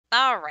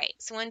Alright,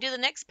 so we're going to do the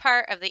next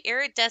part of the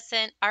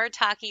Iridescent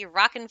Arataki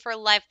Rockin' for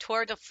Life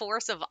Tour de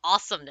Force of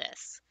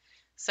Awesomeness.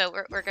 So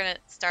we're going to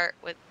start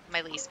with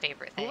my least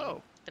favorite thing,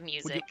 Hello. the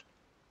music.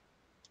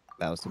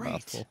 That was a Great.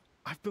 mouthful.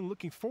 I've been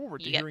looking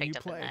forward to You got hearing you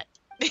picked up in play.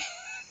 that.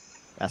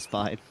 That's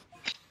fine.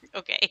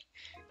 Okay.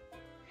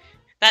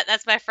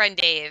 That's my friend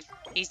Dave.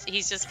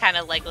 He's just kind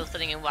of like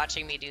listening and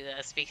watching me do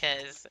this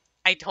because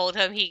I told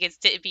him he gets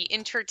to be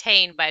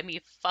entertained by me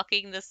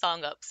fucking the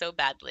song up so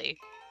badly.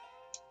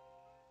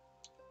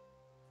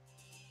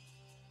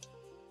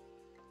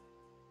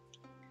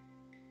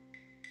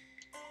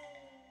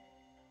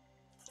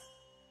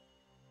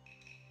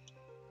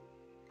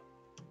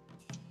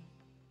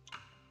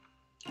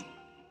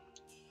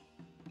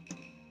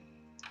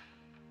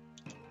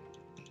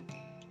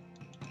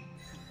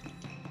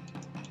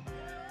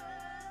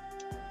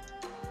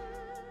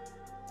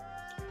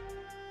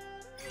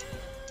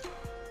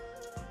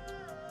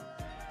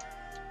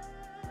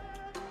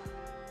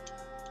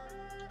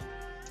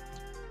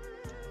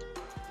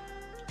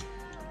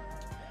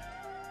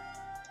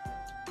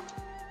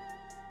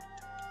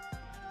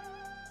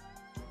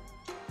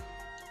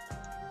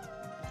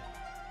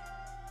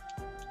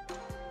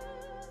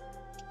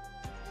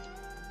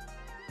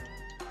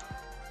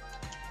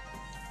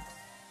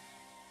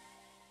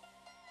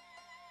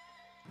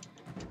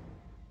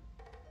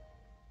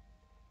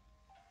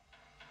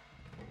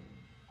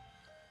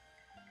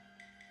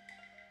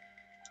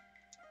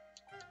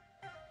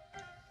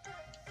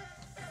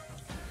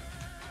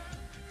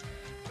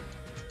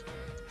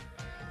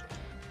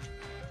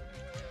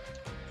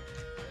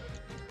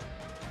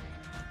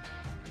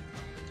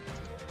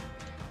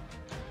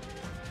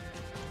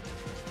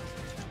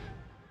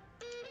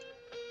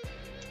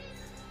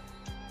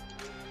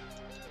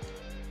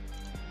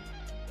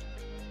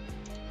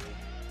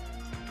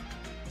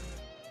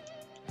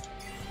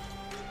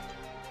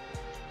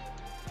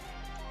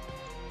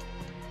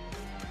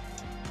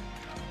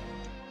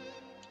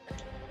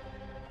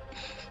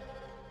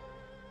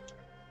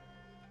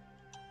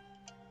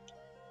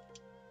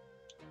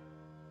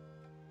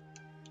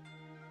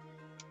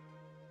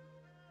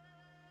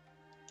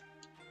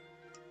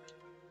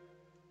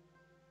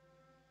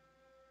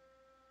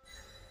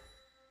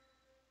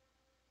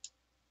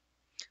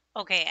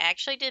 Okay, I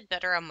actually did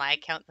better on my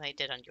account than I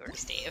did on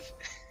yours, Dave.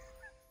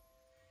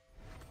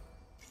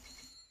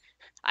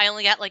 I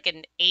only got like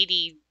an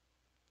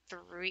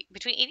 83,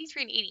 between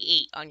 83 and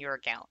 88 on your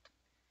account.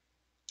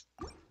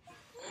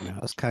 Yeah, I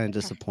was kind of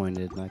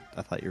disappointed.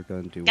 I thought you were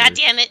going to do God worse.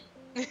 damn it!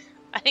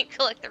 I didn't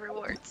collect the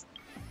rewards.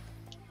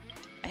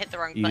 I hit the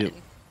wrong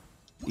button.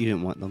 You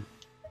didn't want them.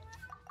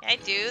 I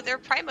do. They're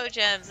Primo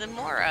Gems and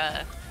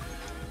Mora.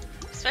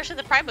 Especially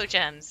the Primo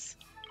Gems.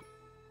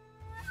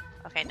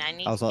 Okay, now I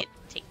need to take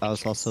pictures. I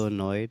was also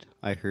annoyed.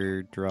 I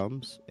heard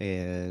drums,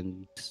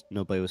 and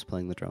nobody was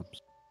playing the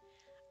drums.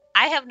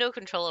 I have no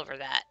control over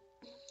that.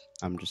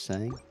 I'm just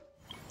saying.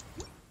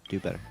 Do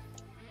better.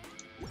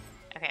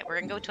 Okay, we're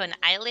gonna go to an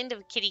island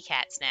of kitty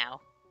cats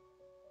now.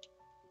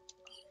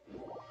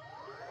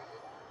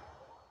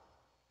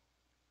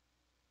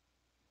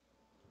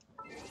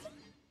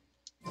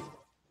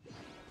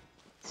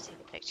 Let's take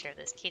a picture of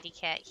this kitty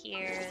cat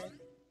here.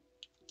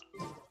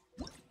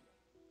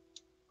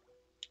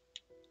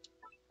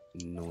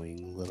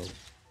 Annoying little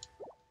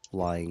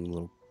flying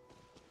little.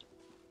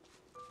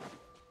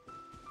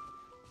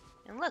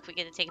 And look, we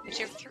get to take a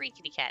picture of 3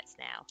 kitty cats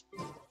now.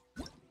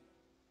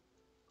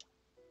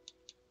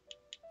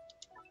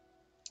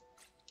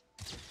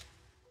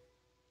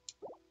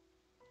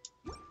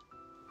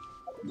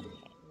 Okay,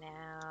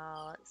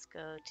 now let's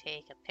go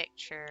take a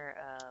picture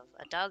of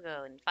a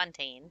doggo in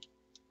Fontaine.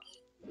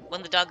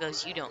 One of the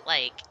doggos you don't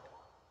like.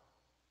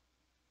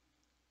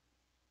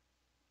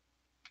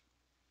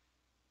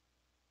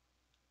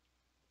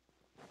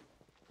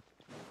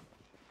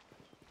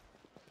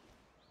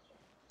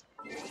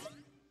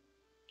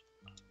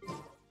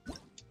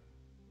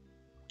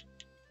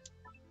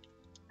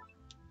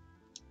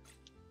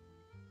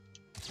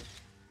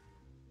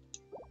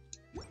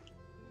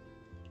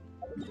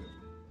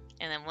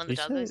 And then one of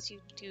the doggos you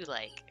do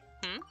like.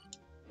 Hmm? Did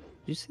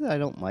you say that I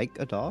don't like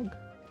a dog?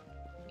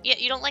 Yeah,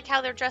 you don't like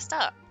how they're dressed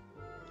up.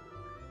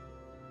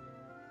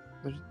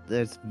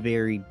 That's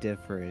very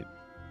different.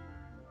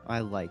 I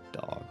like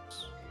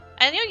dogs.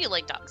 I know you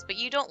like dogs, but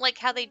you don't like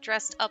how they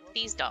dressed up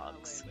these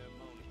dogs.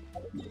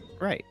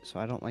 Right, so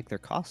I don't like their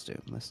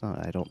costume. That's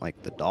not I don't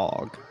like the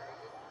dog.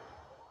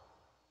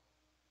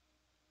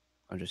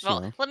 I'm just, Well,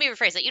 you know. let me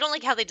rephrase it. You don't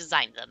like how they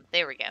designed them.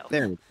 There we go.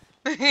 There.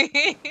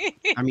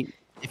 I mean,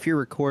 if you're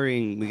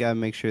recording, we gotta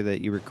make sure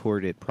that you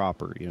record it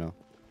proper, you know.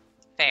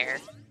 Fair.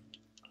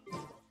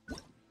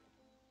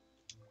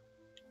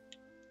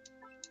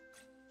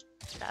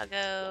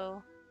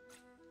 Doggo.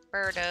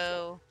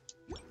 Birdo.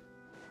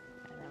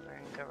 And then we're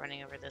gonna go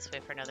running over this way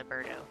for another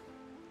birdo.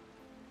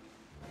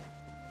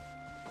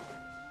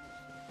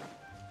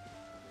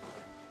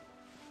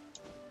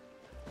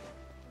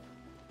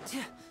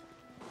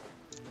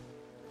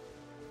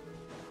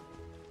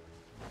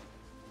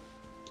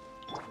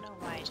 I don't know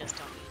why I just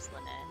don't use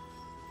Lynette.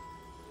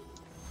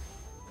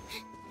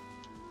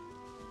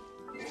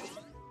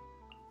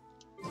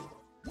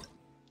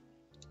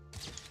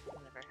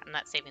 I'm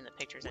not saving the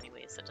pictures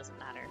anyway, so it doesn't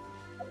matter.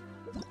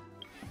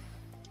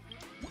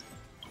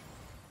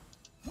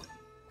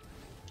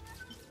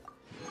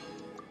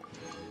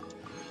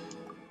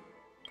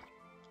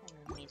 And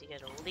then we need to go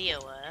to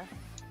Leoa.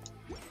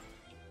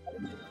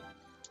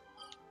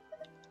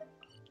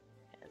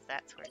 Because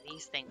that's where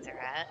these things are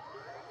at.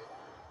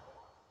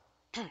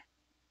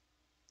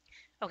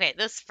 Okay,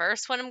 this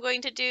first one I'm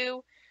going to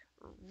do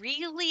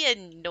really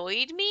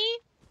annoyed me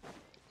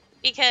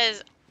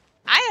because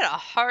I had a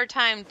hard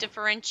time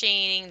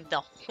differentiating the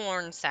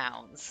horn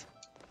sounds.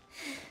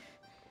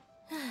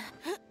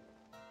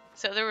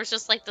 So there was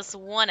just like this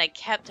one I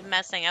kept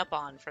messing up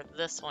on for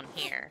this one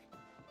here.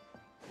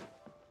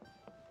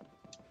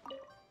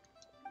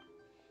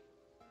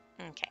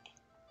 Okay.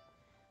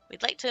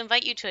 We'd like to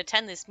invite you to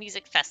attend this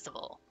music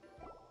festival.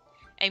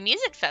 A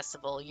music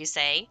festival, you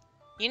say?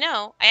 You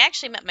know, I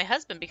actually met my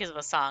husband because of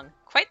a song.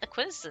 Quite the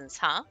coincidence,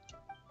 huh?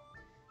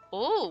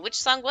 Ooh, which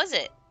song was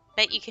it?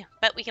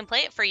 Bet we can play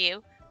it for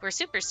you. We're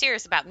super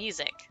serious about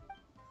music.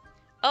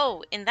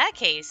 Oh, in that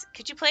case,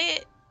 could you play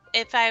it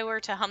if I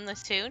were to hum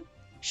this tune?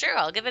 Sure,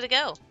 I'll give it a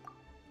go.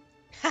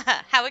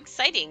 Haha, how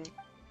exciting!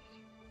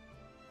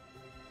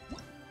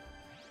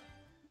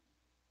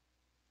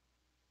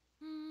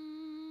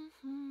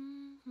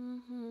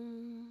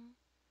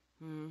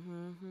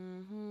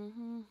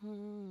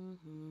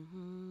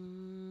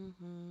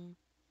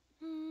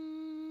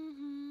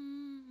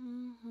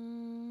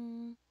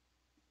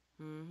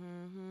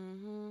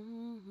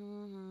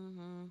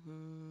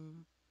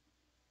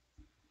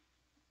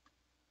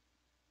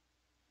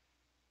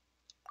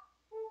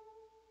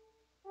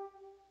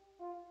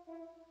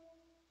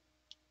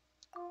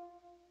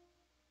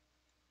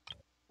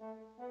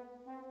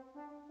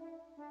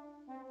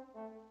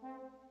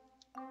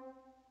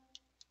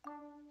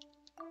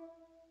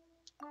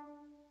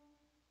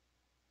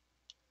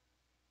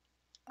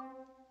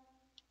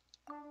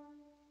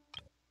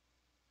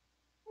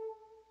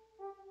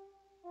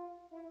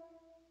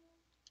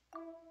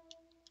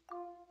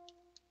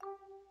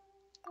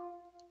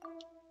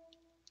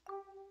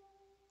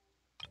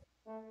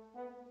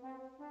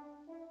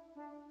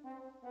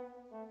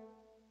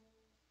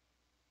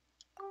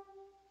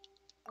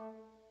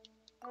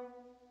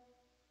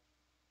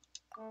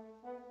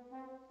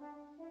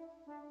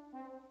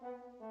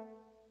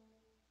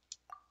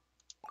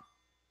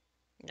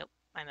 Nope,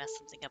 I messed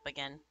something up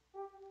again.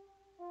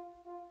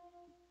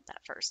 That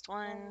first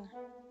one.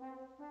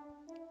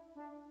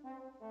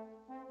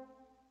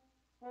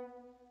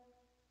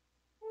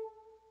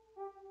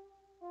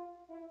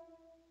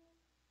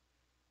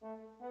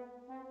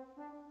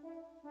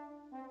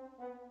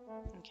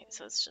 Okay,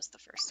 so it's just the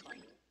first one.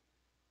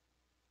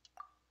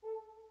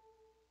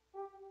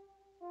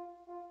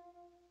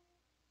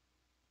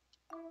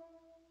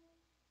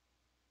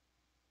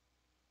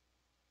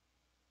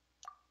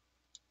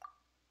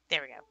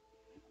 There we go.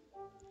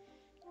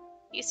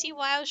 You see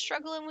why I was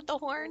struggling with the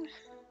horn?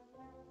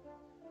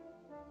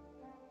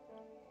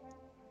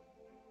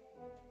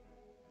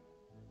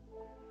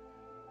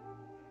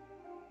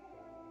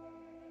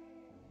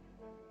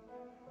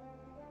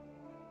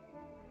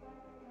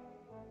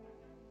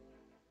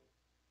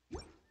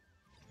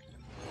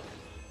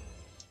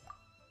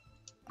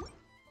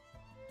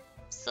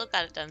 Still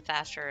got it done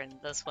faster in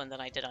this one than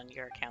I did on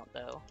your account,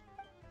 though.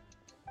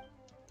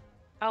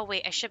 Oh,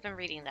 wait, I should have been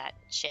reading that.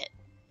 Shit.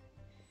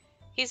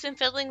 He's been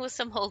fiddling with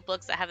some old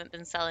books that haven't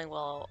been selling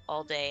well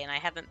all day, and I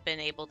haven't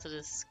been able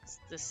to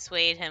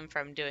dissuade him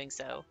from doing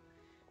so.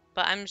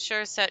 But I'm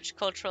sure such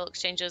cultural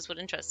exchanges would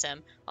interest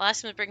him. I'll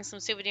ask him to bring some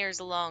souvenirs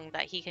along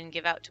that he can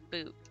give out to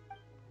boot.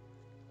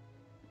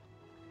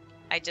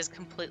 I just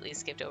completely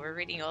skipped over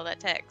reading all that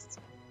text.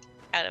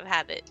 Out of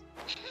habit.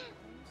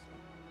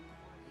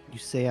 You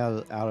say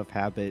out of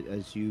habit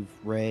as you've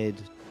read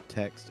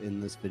text in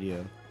this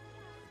video.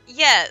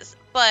 Yes,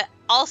 but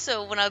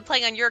also when I'm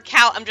playing on your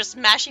account, I'm just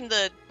mashing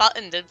the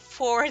button to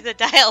forward the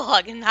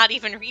dialogue and not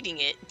even reading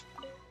it.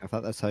 I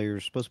thought that's how you were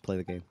supposed to play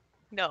the game.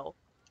 No.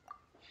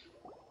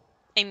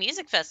 A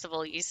music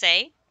festival, you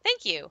say?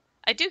 Thank you.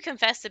 I do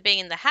confess to being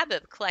in the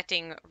habit of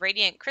collecting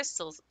radiant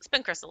crystals,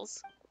 spin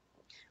crystals.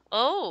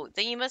 Oh,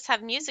 then you must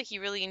have music you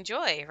really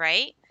enjoy,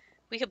 right?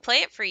 We could play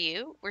it for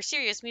you. We're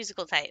serious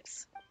musical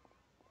types.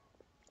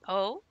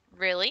 Oh,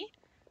 really?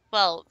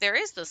 Well, there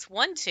is this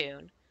one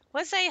tune.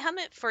 What say I hum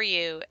it for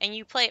you and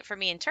you play it for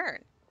me in turn?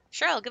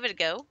 Sure, I'll give it a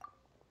go.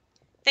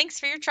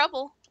 Thanks for your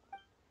trouble.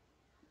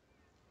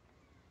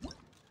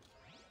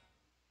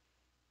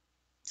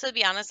 So to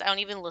be honest, I don't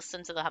even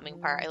listen to the humming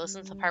part. I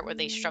listen to the part where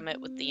they strum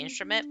it with the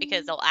instrument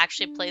because they'll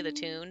actually play the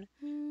tune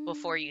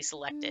before you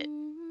select it.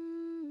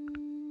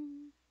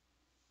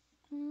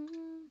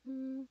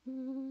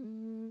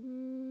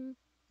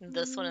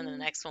 This one and the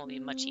next one will be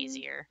much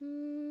easier.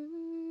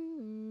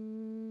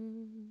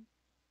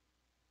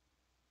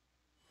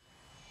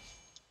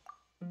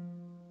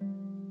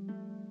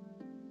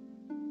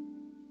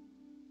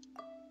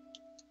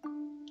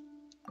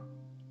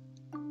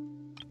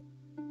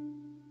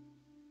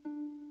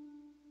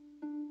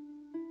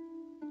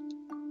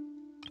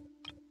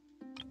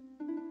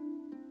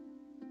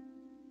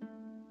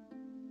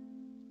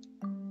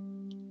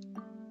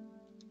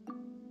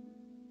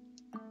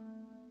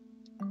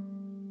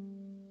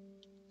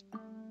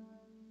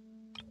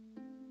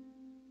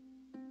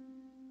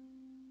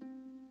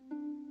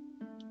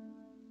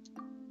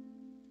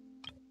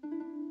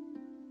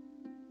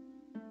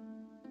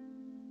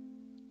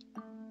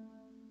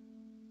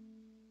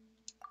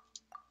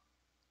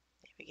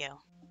 go.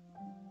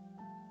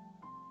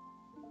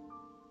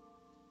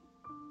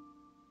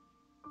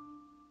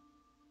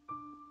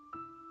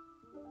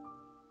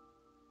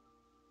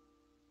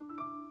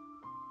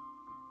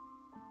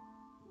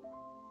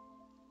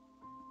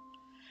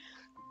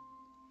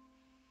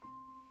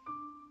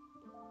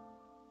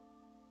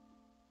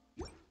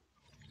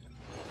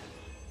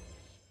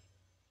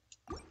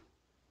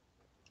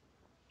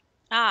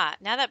 Ah,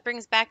 now that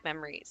brings back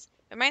memories.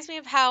 It reminds me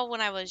of how, when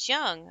I was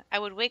young, I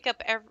would wake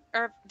up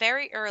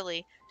very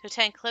early to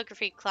attend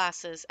calligraphy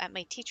classes at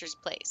my teacher's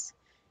place.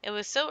 It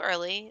was so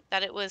early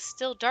that it was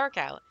still dark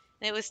out,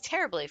 and it was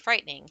terribly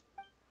frightening.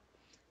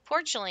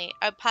 Fortunately,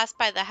 I passed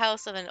by the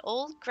house of an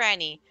old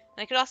granny,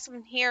 and I could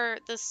often hear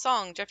this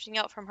song drifting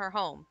out from her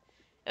home.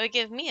 It would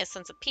give me a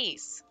sense of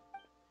peace.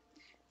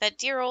 That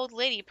dear old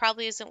lady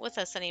probably isn't with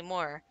us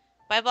anymore,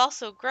 but I've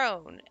also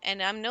grown,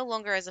 and I'm no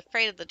longer as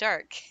afraid of the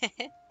dark.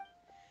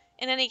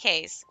 In any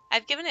case,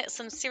 I've given it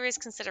some serious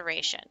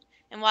consideration,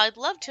 and while I'd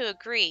love to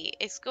agree,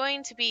 it's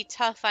going to be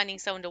tough finding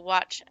someone to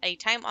watch a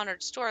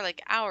time-honored store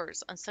like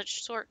ours on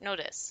such short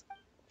notice.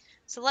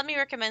 So let me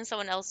recommend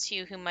someone else to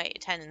you who might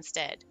attend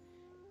instead.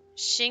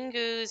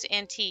 Shingu's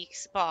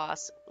Antiques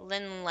boss,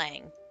 Lin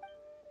Lang.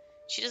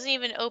 She doesn't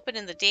even open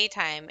in the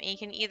daytime, and you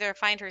can either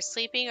find her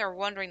sleeping or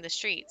wandering the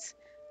streets.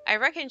 I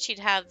reckon she'd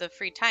have the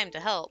free time to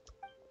help.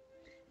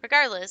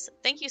 Regardless,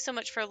 thank you so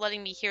much for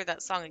letting me hear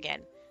that song again.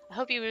 I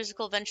hope your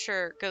musical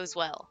venture goes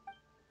well.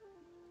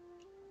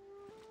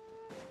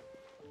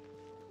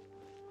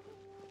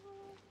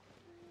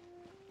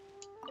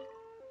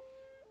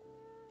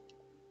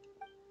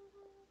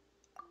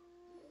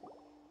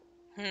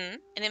 An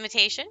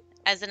invitation?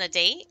 As in a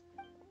date?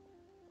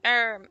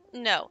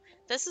 No.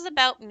 This is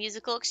about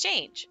musical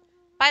exchange.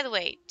 By the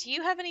way, do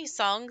you have any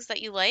songs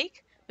that you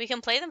like? We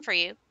can play them for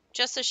you,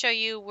 just to show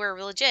you we're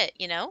legit,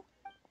 you know?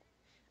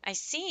 I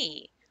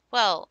see.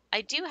 Well,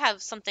 I do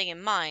have something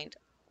in mind.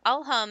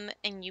 I'll hum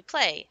and you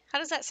play. How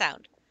does that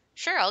sound?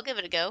 Sure, I'll give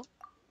it a go.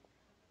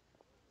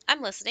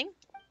 I'm listening.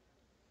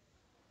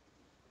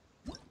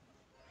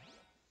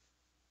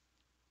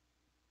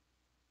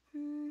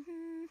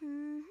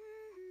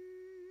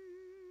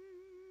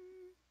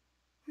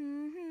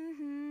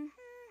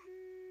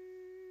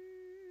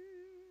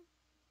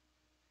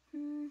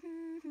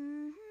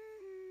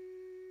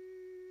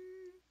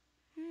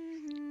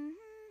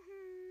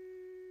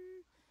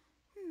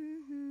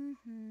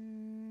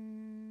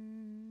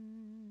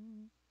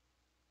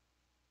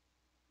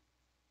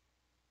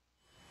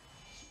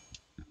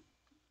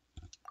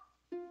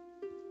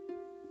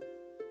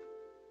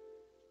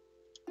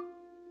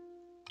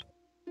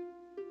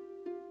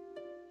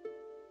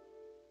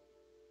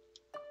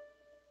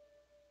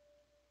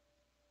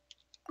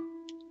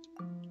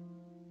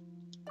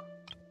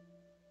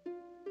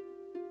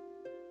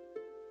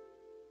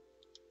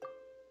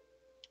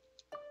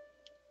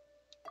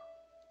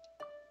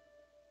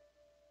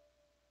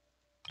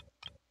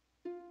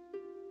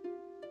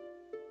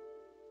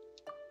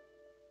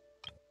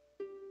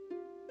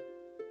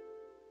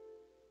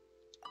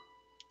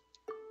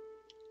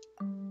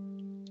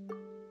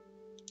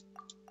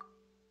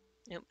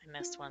 Nope, I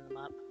messed one of them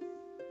up.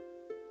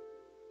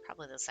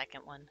 Probably the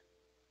second one.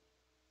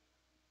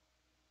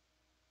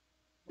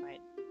 Right.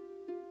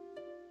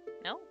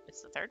 No,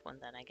 it's the third one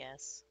then, I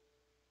guess.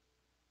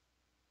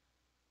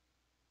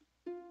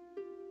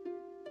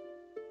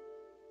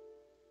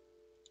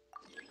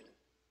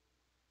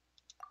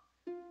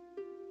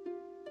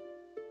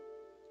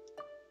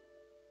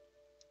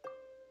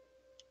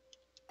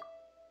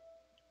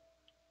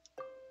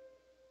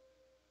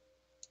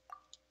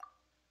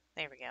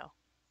 There we go.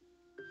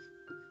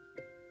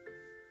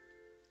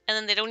 And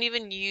then they don't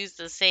even use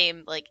the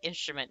same, like,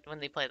 instrument when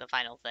they play the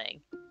final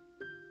thing.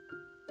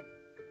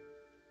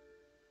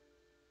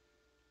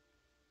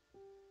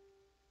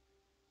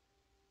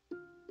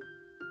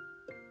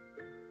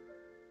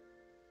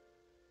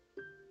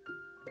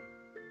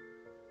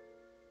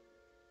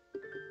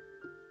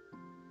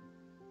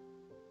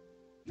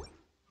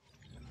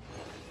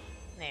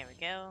 There we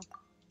go.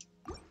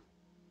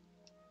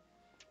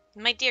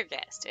 My dear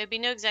guest, it would be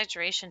no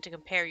exaggeration to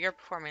compare your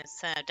performance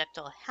to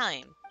Adeptal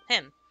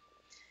him.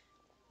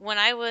 When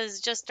I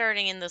was just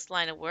starting in this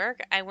line of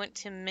work, I went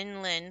to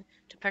Minlin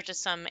to purchase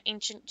some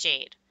ancient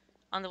jade.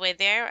 On the way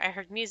there, I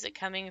heard music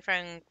coming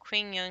from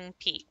Qingyun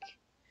Peak.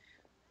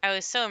 I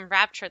was so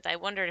enraptured that I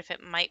wondered if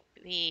it might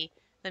be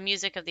the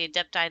music of the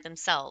Adepti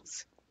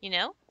themselves. You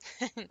know?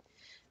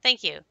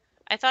 Thank you.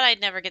 I thought I'd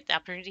never get the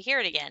opportunity to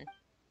hear it again.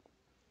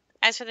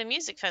 As for the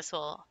music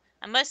festival,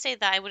 I must say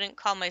that I wouldn't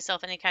call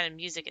myself any kind of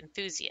music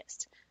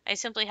enthusiast. I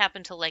simply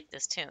happen to like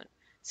this tune,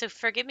 so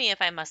forgive me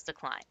if I must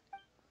decline.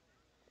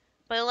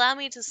 But allow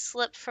me to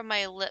slip from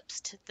my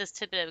lips this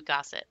tidbit of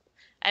gossip.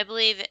 I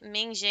believe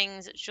Ming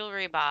Jing's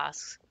jewelry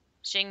boss,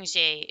 Jing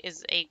Jie,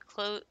 is a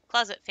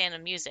closet fan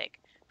of music.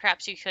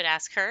 Perhaps you could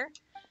ask her?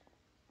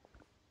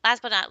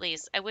 Last but not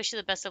least, I wish you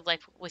the best of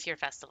luck with your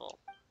festival.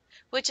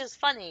 Which is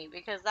funny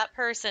because that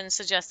person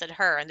suggested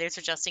her and they're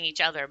suggesting each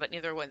other, but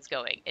neither one's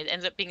going. It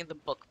ends up being the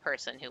book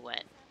person who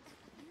went.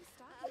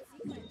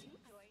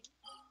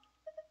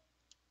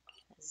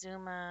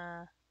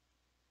 Zuma.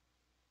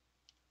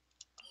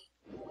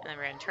 And then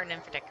we're going to turn in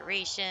for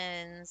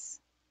decorations.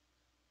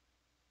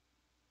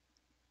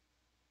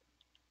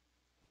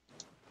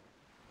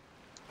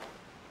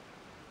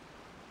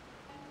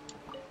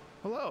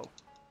 Hello.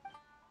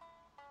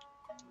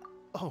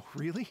 Oh,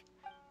 really?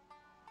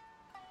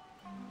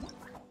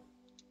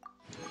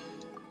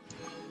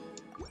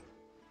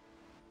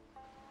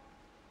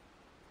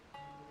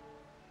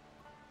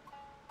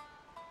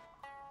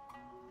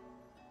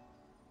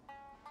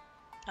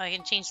 Oh, I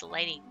can change the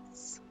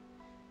lightings.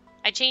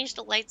 I changed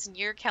the lights in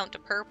your account to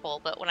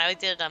purple, but when I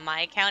did it on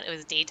my account, it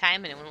was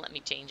daytime and it wouldn't let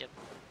me change them.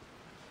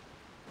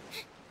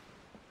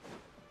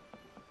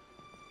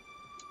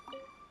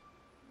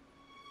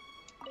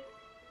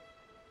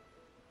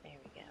 There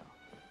we go.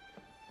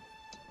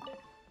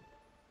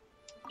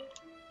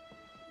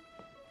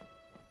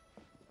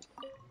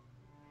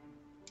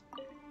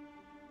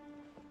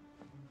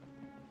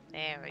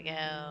 There we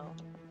go.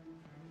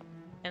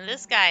 And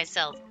this guy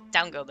sells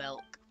Dango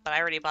milk, but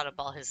I already bought up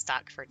all his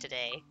stock for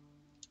today.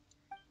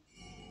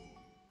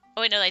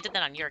 Oh wait, no, I did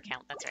that on your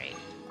account, that's right.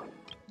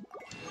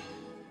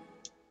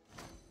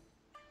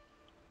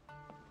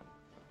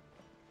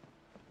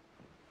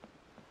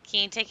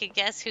 Can you take a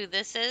guess who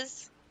this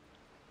is?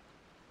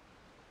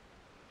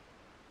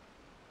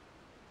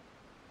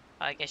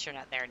 Oh, I guess you're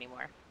not there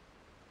anymore.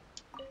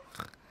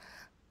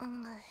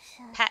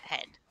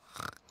 Pathead.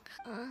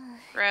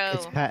 Grow.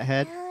 It's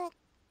Pathead.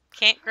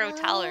 Can't grow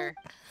taller.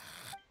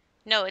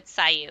 No, it's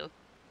Sayu.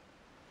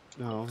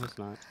 No, it's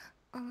not.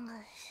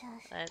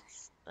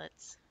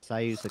 Let's.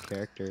 Sayu's a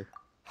character.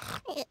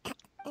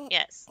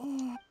 Yes.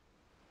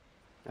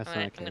 That's I'm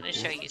not a gonna character.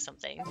 show you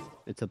something.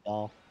 It's a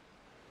ball.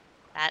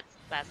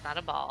 That's not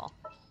a ball.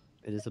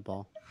 It is a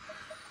ball.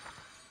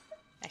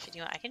 Actually, you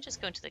know what? I can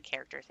just go into the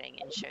character thing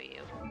and show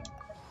you.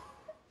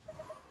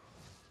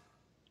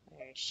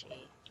 Where is she?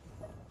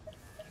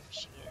 There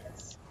she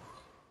is.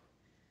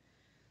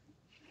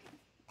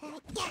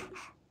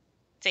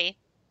 See?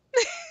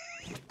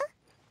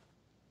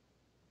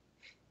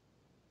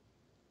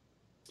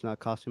 It's not a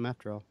costume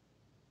after all.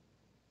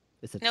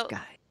 It's a No.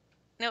 disguise.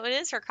 No, it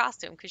is her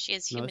costume because she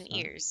has No, human it's not.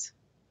 ears. No,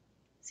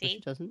 she See?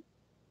 doesn't.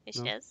 Yes,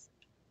 she No. does.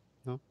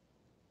 No.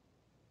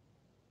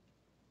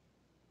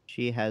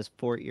 She has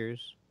 4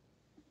 ears.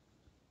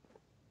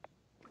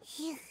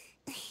 See?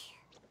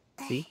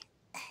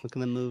 Look at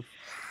them move.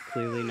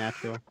 Clearly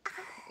natural.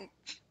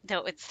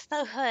 No, it's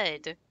the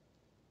hood.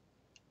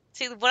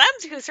 See, what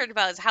I'm concerned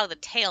about is how the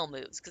tail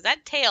moves, because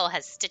that tail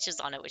has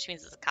stitches on it, which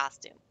means it's a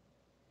costume.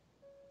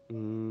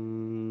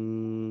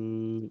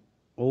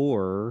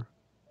 Or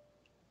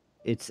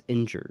it's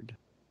injured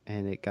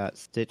and it got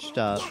stitched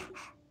up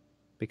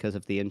because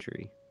of the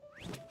injury.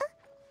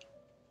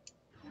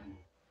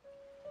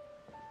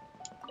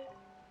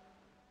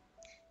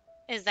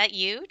 Is that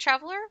you,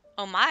 traveler?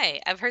 Oh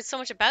my, I've heard so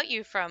much about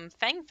you from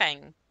Fang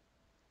Fang.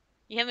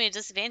 You have me at a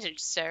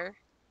disadvantage, sir.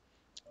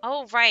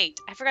 Oh, right.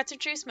 I forgot to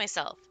introduce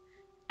myself.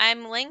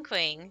 I'm Ling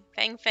Qing.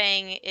 Fang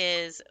Fang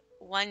is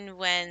Wen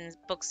Wen's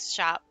books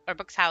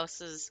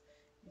house's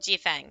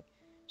Jifeng.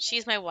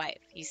 She's my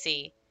wife, you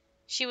see.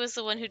 She was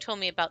the one who told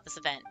me about this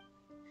event.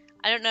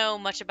 I don't know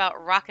much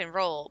about rock and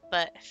roll,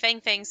 but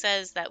Fang Fang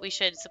says that we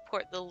should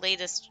support the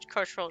latest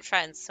cultural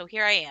trends, so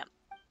here I am.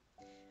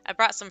 I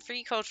brought some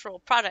free cultural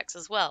products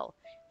as well.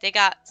 They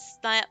got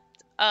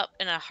snapped up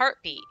in a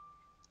heartbeat.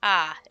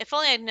 Ah, if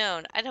only I'd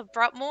known, I'd have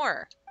brought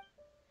more.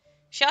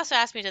 She also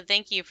asked me to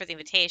thank you for the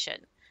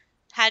invitation.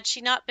 Had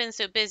she not been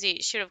so busy,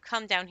 she would have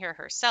come down here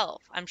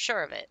herself. I'm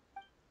sure of it.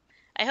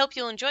 I hope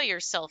you'll enjoy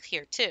yourself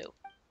here, too.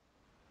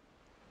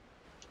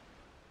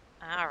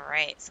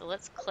 Alright, so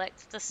let's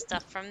collect the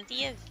stuff from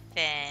the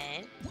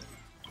event.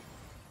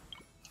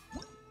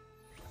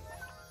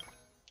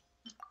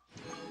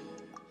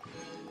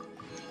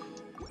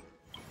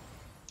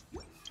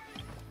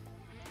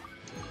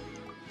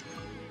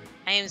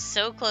 I am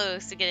so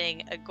close to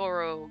getting a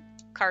Goro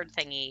card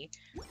thingy,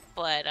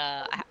 but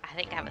I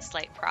think I have a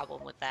slight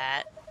problem with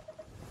that.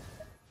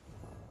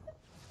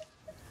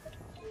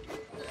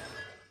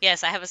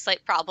 Yes, I have a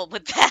slight problem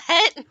with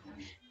that.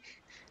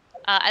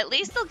 At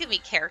least they'll give me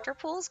character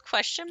pools,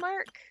 question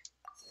mark?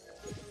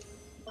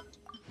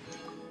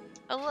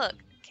 Oh look,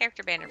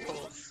 character banner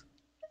pools.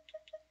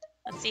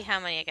 Let's see how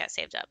many I got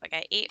saved up. I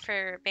got 8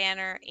 for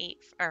banner,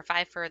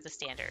 5 for the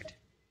standard.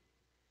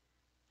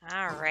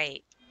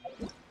 Alright.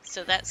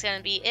 So that's going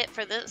to be it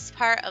for this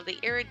part of the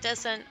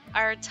Iridescent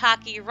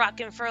Arataki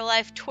Rockin' for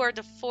Life Tour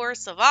de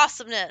Force of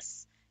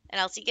Awesomeness. And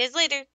I'll see you guys later.